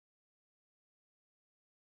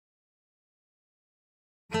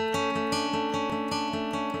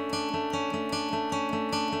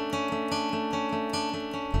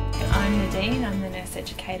Dean. I'm the nurse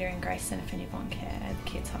educator in Grace Centre for Newborn Care at the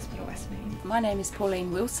Kids Hospital Westmead. My name is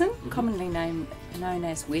Pauline Wilson, commonly known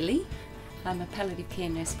as Willie. I'm a palliative care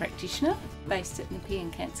nurse practitioner based at Nepean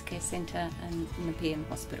Cancer Care Centre and Nepean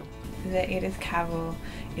Hospital. The Edith Cavell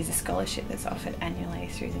is a scholarship that's offered annually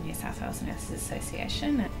through the New South Wales Nurses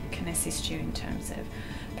Association. It can assist you in terms of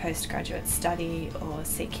postgraduate study or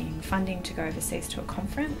seeking funding to go overseas to a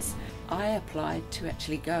conference. I applied to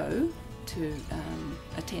actually go to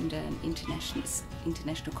attend an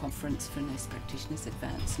international conference for nurse practitioners,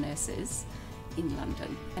 advanced nurses, in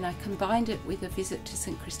London, and I combined it with a visit to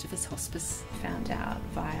St Christopher's Hospice. Found out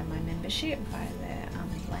via my membership, via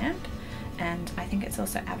the LAMP, and I think it's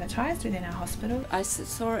also advertised within our hospital. I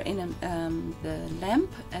saw it in the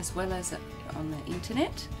LAMP as well as on the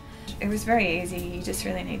internet. It was very easy. You just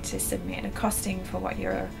really need to submit a costing for what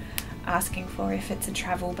you're asking for. If it's a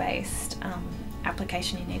travel-based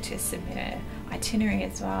application, you need to submit an itinerary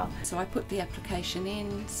as well. So I put the application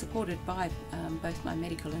in, supported by both my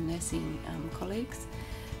medical and nursing colleagues,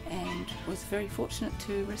 and was very fortunate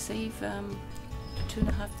to receive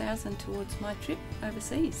 $2,500 towards my trip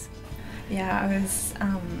overseas. Yeah, I was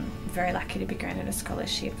very lucky to be granted a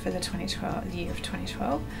scholarship for the year of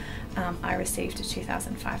 2012. I received a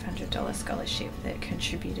 $2,500 scholarship that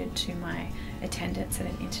contributed to my attendance at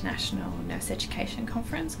an international nurse education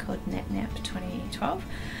conference called NSWNMA 2012,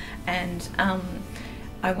 and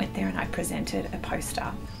I went there and I presented a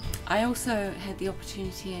poster. I also had the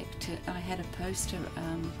opportunity I had a poster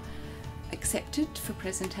accepted for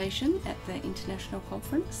presentation at the international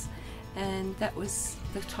conference, and that was,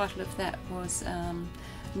 the title of that was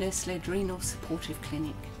Nurse-Led Renal Supportive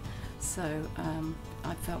Clinic. So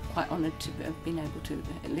I felt quite honoured to have been able to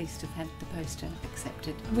at least have had the poster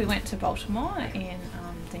accepted. We went to Baltimore in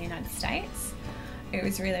the United States. It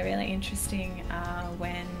was really, really interesting.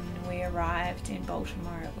 When we arrived in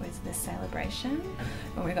Baltimore, it was the celebration.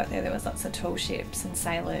 When we got there was lots of tall ships and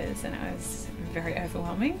sailors, and it was very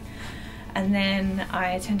overwhelming. And then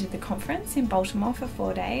I attended the conference in Baltimore for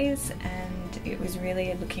 4 days, and it was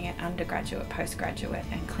really looking at undergraduate, postgraduate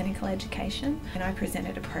and clinical education. And I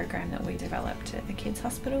presented a program that we developed at the Kids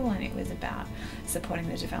Hospital, and it was about supporting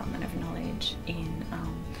the development of knowledge in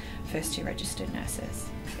first year registered nurses.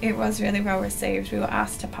 It was really well received. We were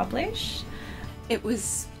asked to publish. It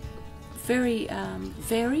was very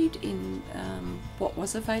varied in what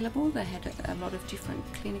was available. They had a lot of different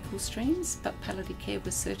clinical streams, but palliative care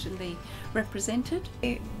was certainly represented.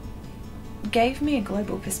 It gave me a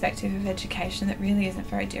global perspective of education that really isn't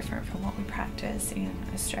very different from what we practice in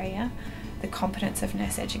Australia. The competence of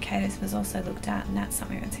nurse educators was also looked at, and that's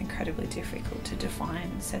something that's incredibly difficult to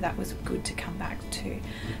define, so that was good to come back to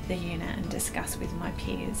the unit and discuss with my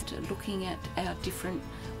peers. Looking at our different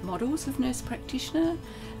models of nurse practitioner,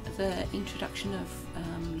 the introduction of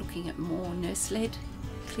looking at more nurse-led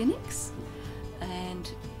clinics,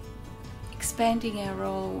 and expanding our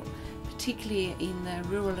role particularly in the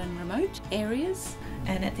rural and remote areas.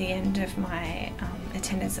 And at the end of my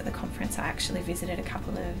attendance at the conference, I actually visited a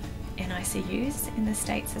couple of NICUs in the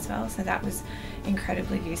States as well, so that was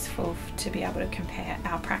incredibly useful to be able to compare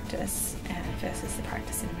our practice versus the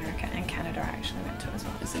practice in America and Canada I actually went to as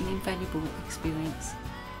well. It was an invaluable experience.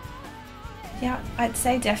 Yeah, I'd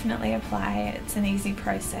say definitely apply. It's an easy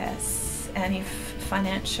process, and if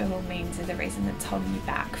financial means are the reason that's holding you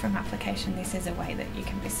back from application, this is a way that you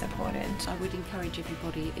can be supported. I would encourage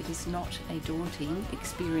everybody, it is not a daunting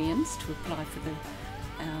experience to apply for the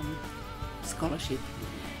scholarship,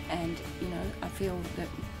 and I feel that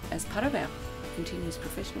as part of our continuous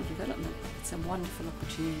professional development, it's a wonderful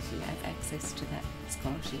opportunity to have access to that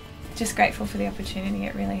scholarship. Just grateful for the opportunity.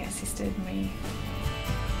 It really assisted me.